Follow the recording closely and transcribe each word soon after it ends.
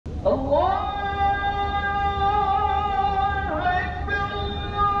أشهد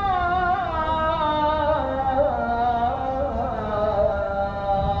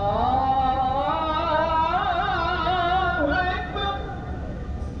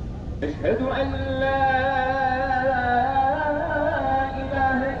أن لا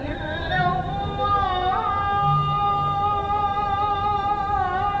إله إلا الله.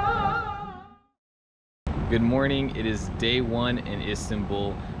 Good morning. It is day one in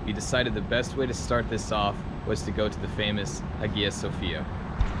Istanbul. We decided the best way to start this off was to go to the famous Hagia Sophia.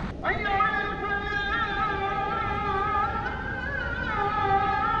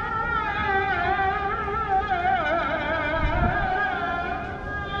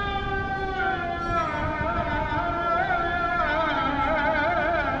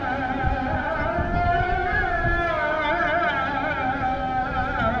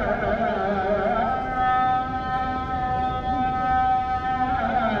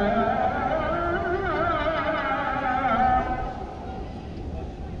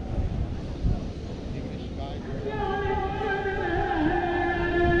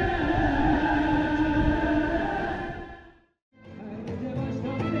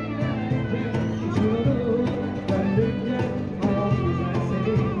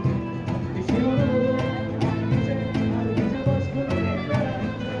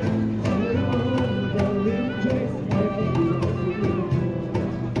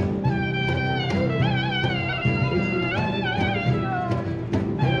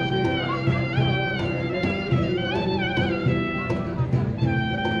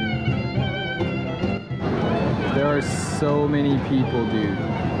 There are so many people, dude.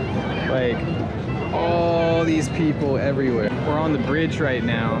 Like, all these people everywhere. We're on the bridge right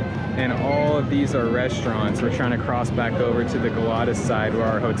now, and all of these are restaurants. We're trying to cross back over to the Galata side where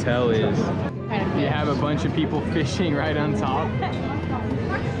our hotel is. You have a bunch of people fishing right on top.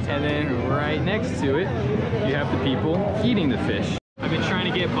 And then right next to it, you have the people eating the fish. I've been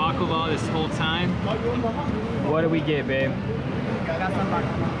trying to get baklava this whole time. What did we get, babe?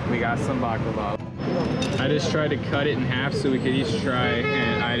 We got some baklava. I just tried to cut it in half so we could each try,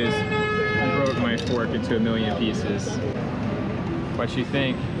 and I just broke my fork into a million pieces. What you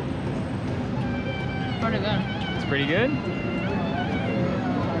think? Pretty good. It's pretty good?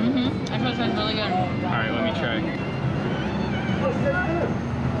 Mm-hmm. I feel it's really good. Alright, let me try.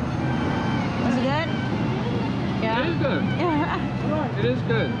 Is it good? Yeah? It is good. Yeah. It is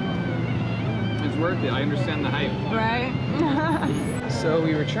good. It's worth it. I understand the hype. Right? So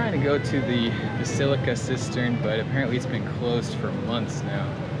we were trying to go to the Basilica Cistern, but apparently it's been closed for months now.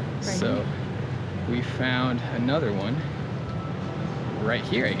 So we found another one right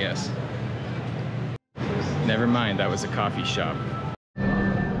here, I guess. Never mind, that was a coffee shop.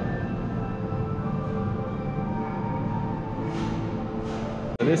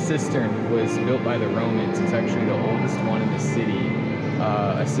 This cistern was built by the Romans. It's actually the oldest one in the city.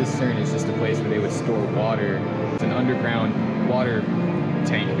 A cistern is just a place where they would store water. It's an underground water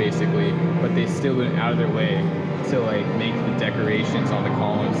tank basically, but they still went out of their way to like make the decorations on the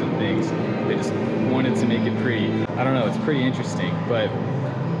columns and things. They just wanted to make it pretty. I don't know, it's pretty interesting, but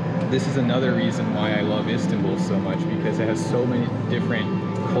this is another reason why I love Istanbul so much, because it has so many different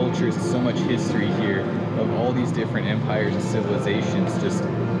cultures, so much history here of all these different empires and civilizations just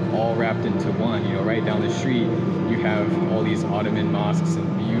all wrapped into one. You know, right down the street you have all these Ottoman mosques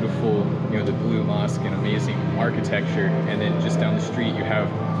and beautiful, you know, the Blue Mosque and amazing architecture, and then just down the street you have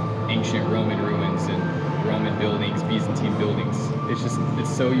ancient Roman ruins and Roman buildings, Byzantine buildings.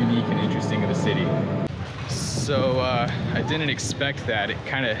 It's so unique and interesting of a city. So I didn't expect that. It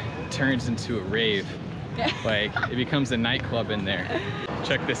kind of turns into a rave. Like, it becomes a nightclub in there.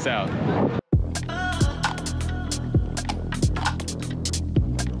 Check this out.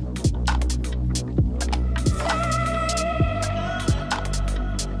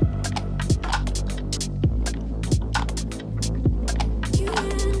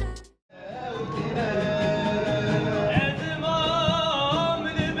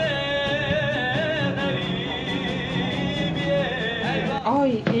 Oh,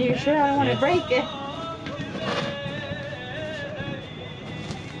 you sure I don't want to break it?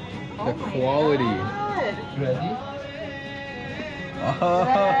 The quality. Ready?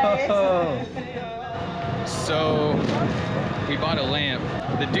 Oh. So we bought a lamp.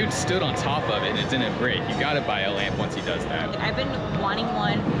 The dude stood on top of it and it didn't break. You gotta buy a lamp once he does that. I've been wanting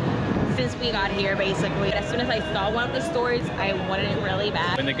one since we got here, basically. As soon as I saw one of the stores, I wanted it really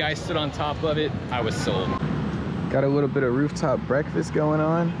bad. When the guy stood on top of it, I was sold. Got a little bit of rooftop breakfast going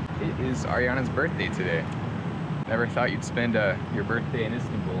on. It is Ariana's birthday today. Never thought you'd spend your birthday in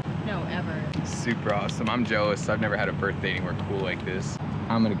Istanbul. No, ever. Super awesome. I'm jealous. I've never had a birthday anywhere cool like this.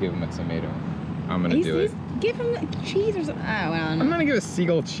 I'm gonna give him a tomato. I'm gonna do it. Give him the cheese or something. Oh, I don't know. I'm gonna give a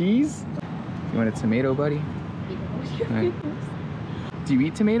seagull cheese. You want a tomato, buddy? Right. Do you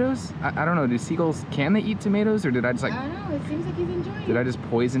eat tomatoes? I don't know. Do seagulls, can they eat tomatoes, or did I just like... I don't know. It seems like he's enjoying it. Did I just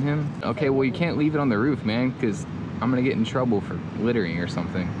poison him? Okay, well you can't leave it on the roof, man, because I'm gonna get in trouble for littering or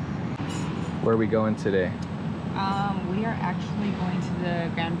something. Where are we going today? We are actually going to the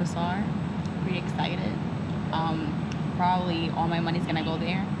Grand Bazaar. Pretty excited. Probably all my money's gonna go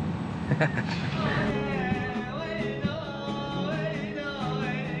there.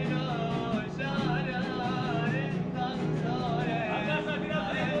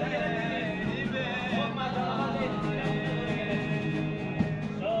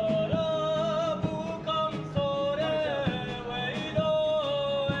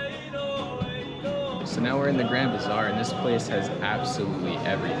 So now we're in the Grand Bazaar, and this place has absolutely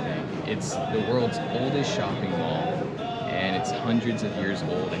everything. It's the world's oldest shopping mall, and it's hundreds of years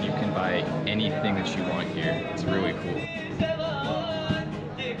old, and you can buy anything that you want here. It's really cool.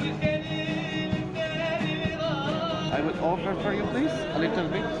 I would offer for you, please, a little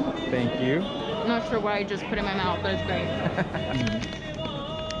bit. Thank you. I'm not sure what I just put in my mouth, but it's great.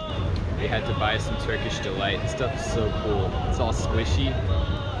 We had to buy some Turkish delight. This stuff is so cool. It's all squishy.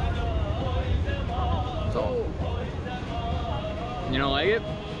 It's all... You don't like it?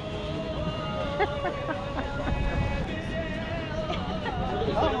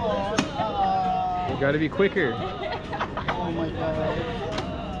 You gotta be quicker. Oh my god.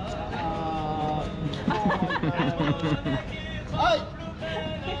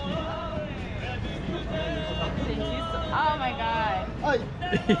 Oh my god. Ay.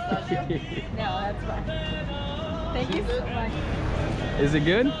 No, that's fine. Thank you so much. Is it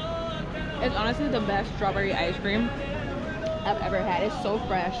good? It's honestly the best strawberry ice cream I've ever had. It's so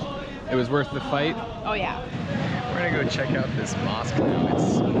fresh. It was worth the fight. Oh yeah. We're gonna go check out this mosque now.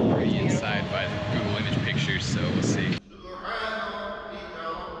 It's so pretty inside by the Google image pictures, so we'll see.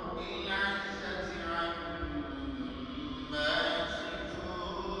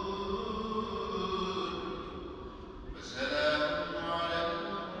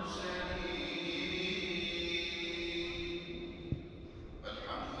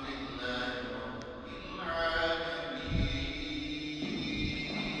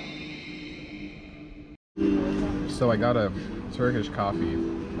 So I got a Turkish coffee.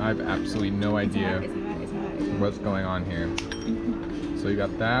 I have absolutely no idea what's going on here. So you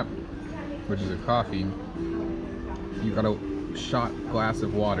got that, which is a coffee. You got a shot glass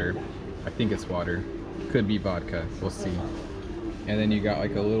of water. I think it's water. Could be vodka. We'll see. And then you got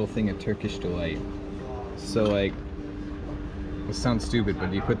like a little thing of Turkish delight. So like, it sounds stupid,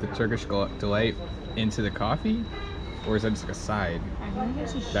 but do you put the Turkish delight into the coffee? Or is that just like a side I think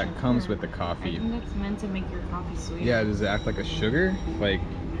it's just that sugar. comes with the coffee? I think that's meant to make your coffee sweet. Yeah, does it act like a sugar? Like,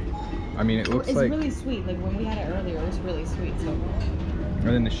 I mean, it looks it's like... really sweet. Like when we had it earlier, it was really sweet. So. And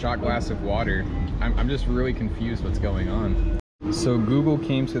then the shot glass of water. I'm just really confused what's going on. So Google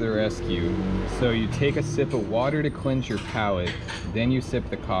came to the rescue. So you take a sip of water to cleanse your palate, then you sip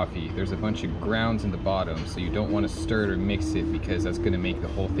the coffee. There's a bunch of grounds in the bottom, so you don't want to stir it or mix it because that's going to make the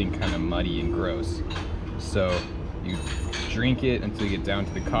whole thing kind of muddy and gross. So you drink it until you get down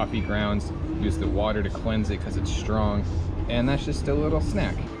to the coffee grounds, use the water to cleanse it because it's strong, and that's just a little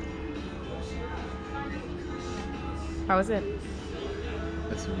snack. How is it?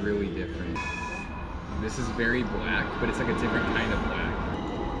 That's really different. This is very black, but it's like a different kind of black.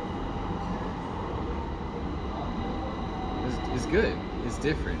 It's good. It's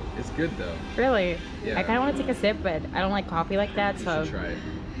different. It's good though. Really? Yeah. I kind of want to take a sip, but I don't like coffee like that, You so. should try it.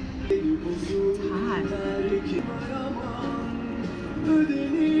 It's hot.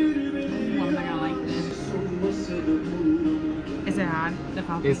 I'm not gonna like this. Is it hot? The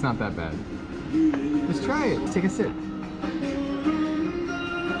coffee? It's not that bad. Just try it. Take a sip.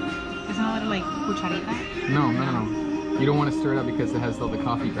 It's not a little like cucharita? No. You don't want to stir it up because it has all the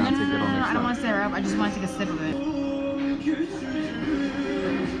coffee grounds that get on there. I don't want to stir it up. I just want to take a sip of it.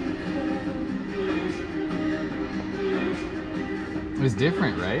 It's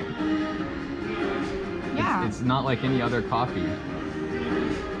different, right? Yeah. It's not like any other coffee.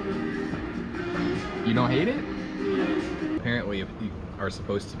 You don't hate it? Apparently you are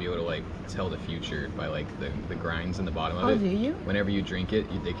supposed to be able to like tell the future by like the grinds in the bottom of it. Oh, do you? Whenever you drink it,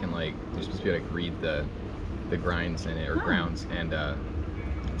 they can like, you're supposed to be able to like, read the grinds in it, or grounds, and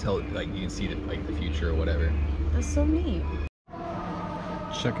tell, like, you can see the, like, the future or whatever. That's so neat.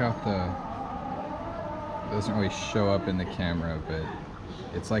 Check out it doesn't really show up in the camera, but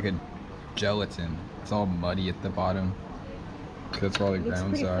it's like a gelatin. It's all muddy at the bottom. That's where all the Looks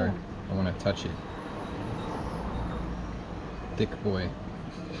grounds pretty are. cool. I want to touch it. Thick boy.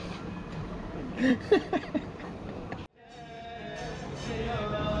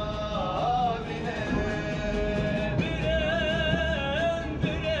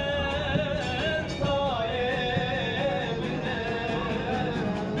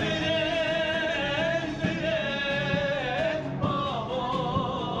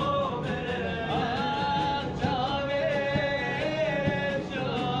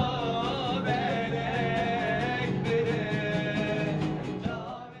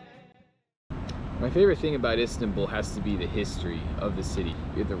 My favorite thing about Istanbul has to be the history of the city.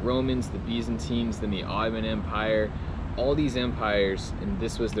 You have the Romans, the Byzantines, then the Ottoman Empire, all these empires, and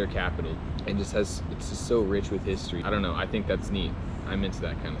this was their capital. And it's just so rich with history. I don't know, I think that's neat. I'm into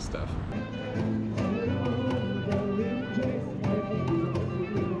that kind of stuff.